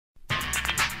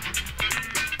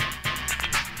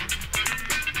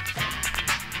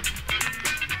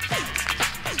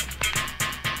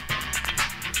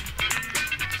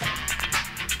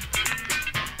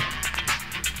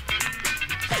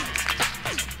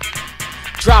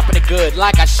dropping it good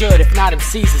like I should. If not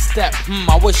MC's a step,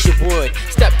 I wish you would.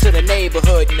 Step to the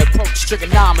neighborhood and approach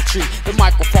trigonometry. The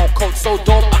microphone coat so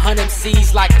dope, I hunt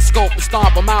MCs like a scope and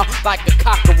stomp them out like a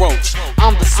cockroach.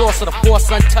 I'm the source of the force,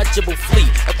 untouchable fleet,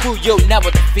 a crew you'll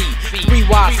never defeat. Three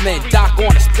wise men, Doc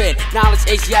on the spin, Knowledge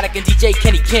Asiatic and DJ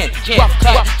Kenny Ken. Rough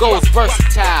cut goes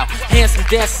versatile, handsome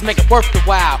dances make it worth the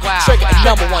while. Trigga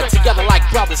and #1 together like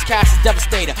brothers, Cassidy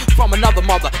devastator from another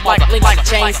mother. Like links and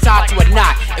chains tied to a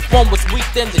knot. If one was weak,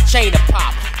 then the chain would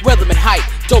pop. Rhythm and hype,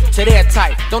 dope to their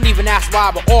type. Don't even ask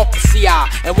why, but all for CI.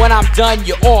 And when I'm done,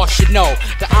 you all should know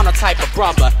that I'm the type of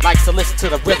brother likes to listen to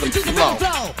the rhythm flow.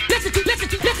 Listen to the rhythm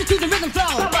flow. Listen to the rhythm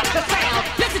flow.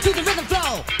 Listen to the rhythm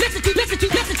flow. Listen to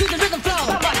the rhythm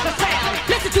flow.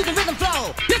 Listen to the rhythm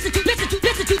flow. Listen to the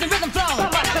rhythm flow.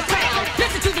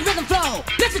 Listen to the rhythm flow.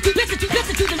 Listen to the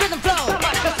rhythm flow.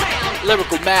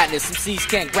 Lyrical madness, MCs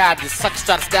can't grab this. Suckers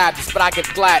try to stab this, but I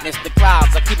give gladness. The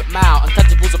clouds, I keep it mild.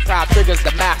 Untouchables are proud, triggers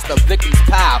the master, victims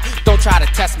pile. Don't try to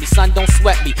test me, son, don't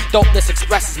sweat me. Dopeness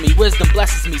expresses me, wisdom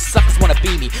blesses me. Suckers wanna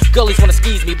be me, gullies wanna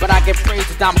squeeze me, but I get praise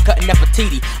as I'm cutting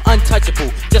Nefertiti.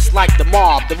 Untouchable, just like the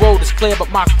mob. The road is clear,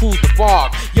 but my crew's the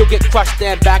fog. You'll get crushed,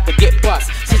 stand back or get bust.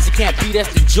 Since you can't beat us,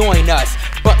 then join us.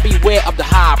 But beware of the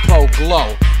high pro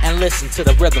glow and listen to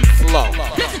the rhythm flow.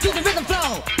 Listen to the rhythm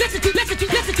flow. Listen to the rhythm flow.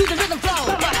 Listen to the rhythm flow.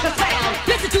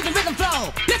 Listen to the rhythm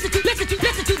flow.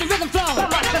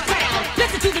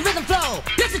 Listen to the rhythm flow.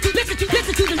 Listen to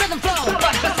the rhythm flow.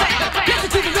 Listen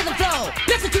to the rhythm flow.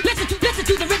 Listen to the rhythm flow. Listen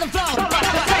to the rhythm flow.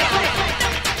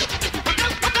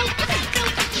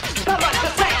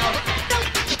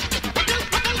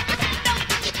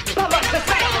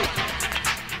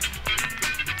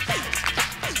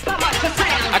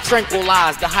 I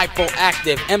tranquilize the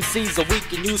hypoactive. MCs are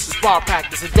weak and use for spar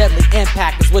practice. A deadly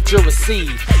impact is what you'll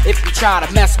receive if you try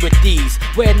to mess with these.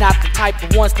 We're not the type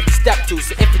of ones to be stepped to,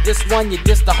 so if you diss one, you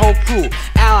diss the whole crew.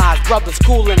 Allies, brothers,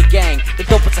 cool in the gang. The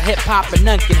dopest of hip-hop and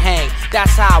none can hang.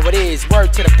 That's how it is,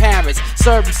 word to the parents.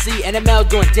 Serve MC and ML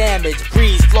doing damage.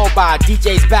 Breeze, flow by,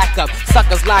 DJs back up.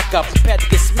 Suckers lock up, prepared to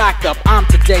get smacked up. I'm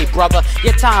today, brother,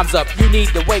 your time's up. You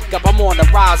need to wake up, I'm on the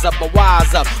rise up, but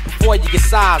wise up. Before you get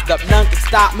sized up, none can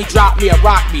stop me, drop me, or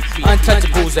rock me.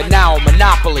 Untouchables are now a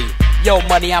monopoly. Yo,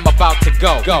 money, I'm about to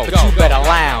go. But you better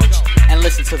lounge and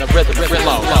listen to the rhythm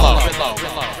flow.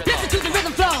 Listen to the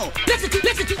rhythm flow. Listen to the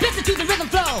rhythm flow. Listen to the rhythm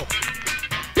flow.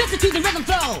 Listen to the rhythm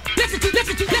flow. Listen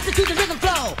to the rhythm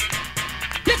flow.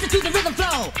 Listen to the rhythm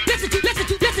flow.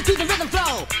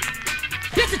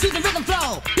 Listen to the rhythm flow. Listen to the rhythm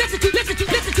flow. Listen to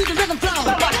the rhythm flow.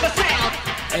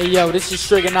 Hey yo, this is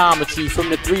Trigonometry from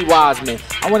the Three Wise Men.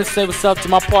 I want to say what's up to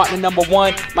my partner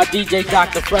 #1, my DJ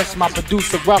Dr. Fresh, my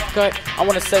producer Rough Cut. I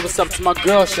want to say what's up to my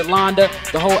girl Shalonda,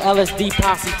 the whole LSD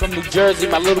posse from New Jersey,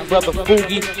 my little brother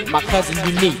Foogie, my cousin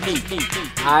Unique.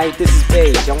 Alright, this is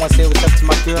Paige. I want to say what's up to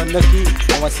my girl Nookie.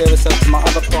 I want to say what's up to my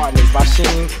other partners,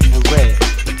 Rasheen and Ray.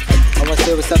 I want to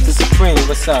say what's up to Supreme.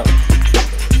 What's up?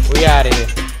 We out of here.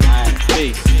 Alright,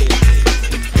 peace.